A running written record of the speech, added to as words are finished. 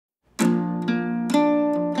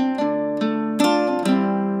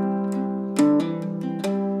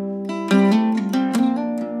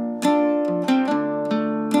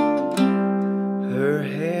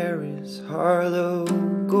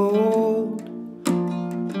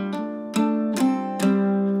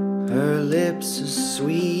lips a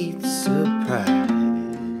sweet surprise.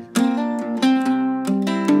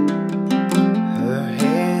 Her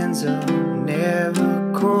hands are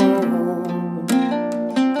never cold.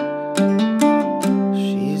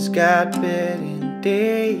 She's got Bette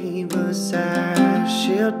Davis eyes.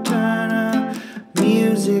 She'll turn her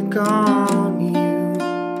music on you.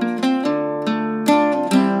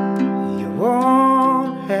 You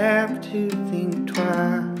won't have to think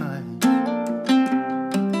twice.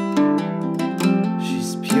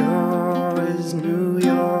 She's pure as New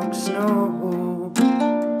York snow.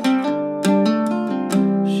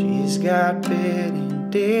 She's got Bette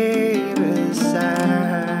Davis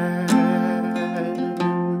eyes.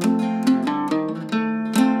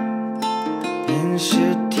 And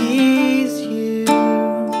she'll tease you,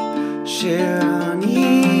 she'll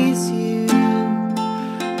unease you,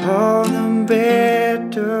 all the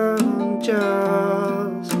better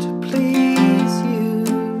just to please you.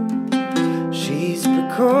 She's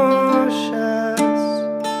precocious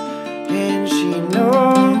and she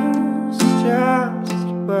knows just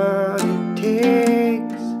what it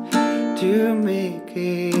takes to make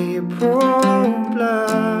a pro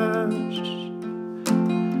blush.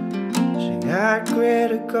 She got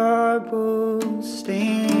Greta Garbo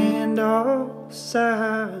standoff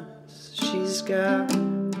size. She's got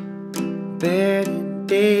Bette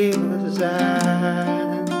Davis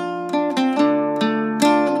eyes.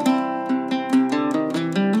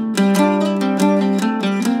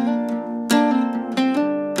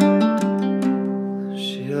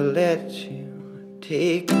 She'll let you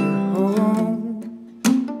take her home.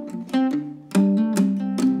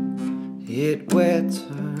 It whets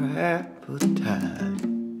her appetite.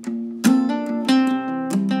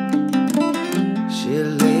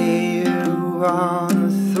 She'll lay you on a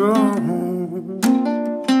throne.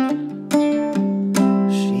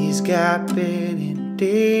 She's got Bette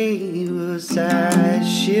Davis eyes.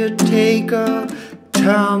 She'll take a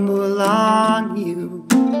tumble on you.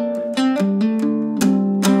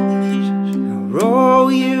 She'll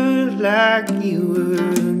roll you like you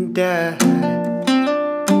would die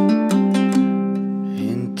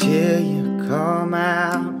until you come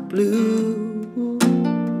out blue.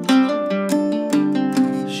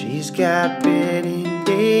 She's got Bette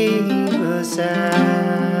Davis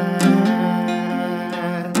eyes.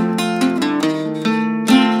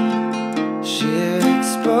 She'll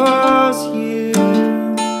expose you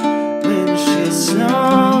when she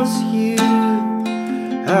snows you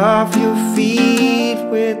off your feet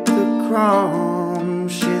with the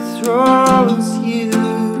crumbs she throws you.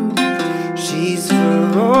 She's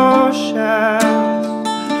ferocious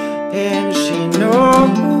and she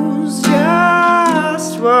knows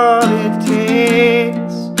just what it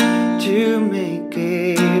takes to make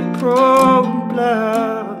a pro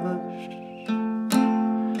blush.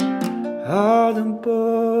 All the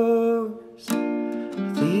boys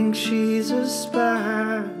think she's a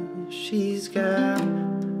spy. She's got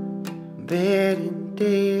Bette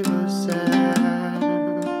Davis eyes.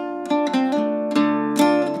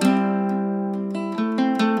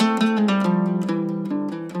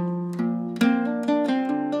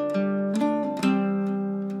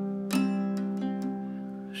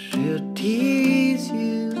 She'll tease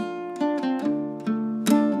you,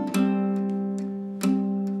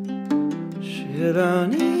 she'll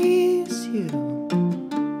unease you,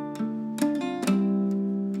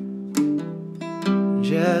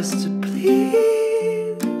 just to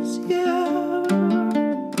please you.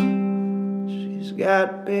 She's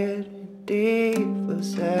got Bette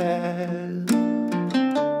Davis eyes.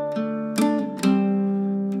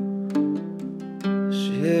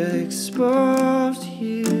 She'll expose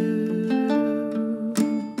you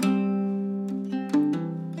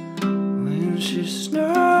when she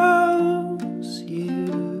snows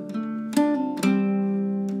you.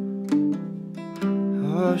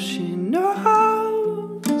 Oh, she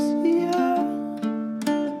knows you.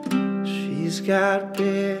 She's got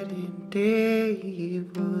Bette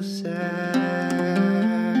Davis eyes.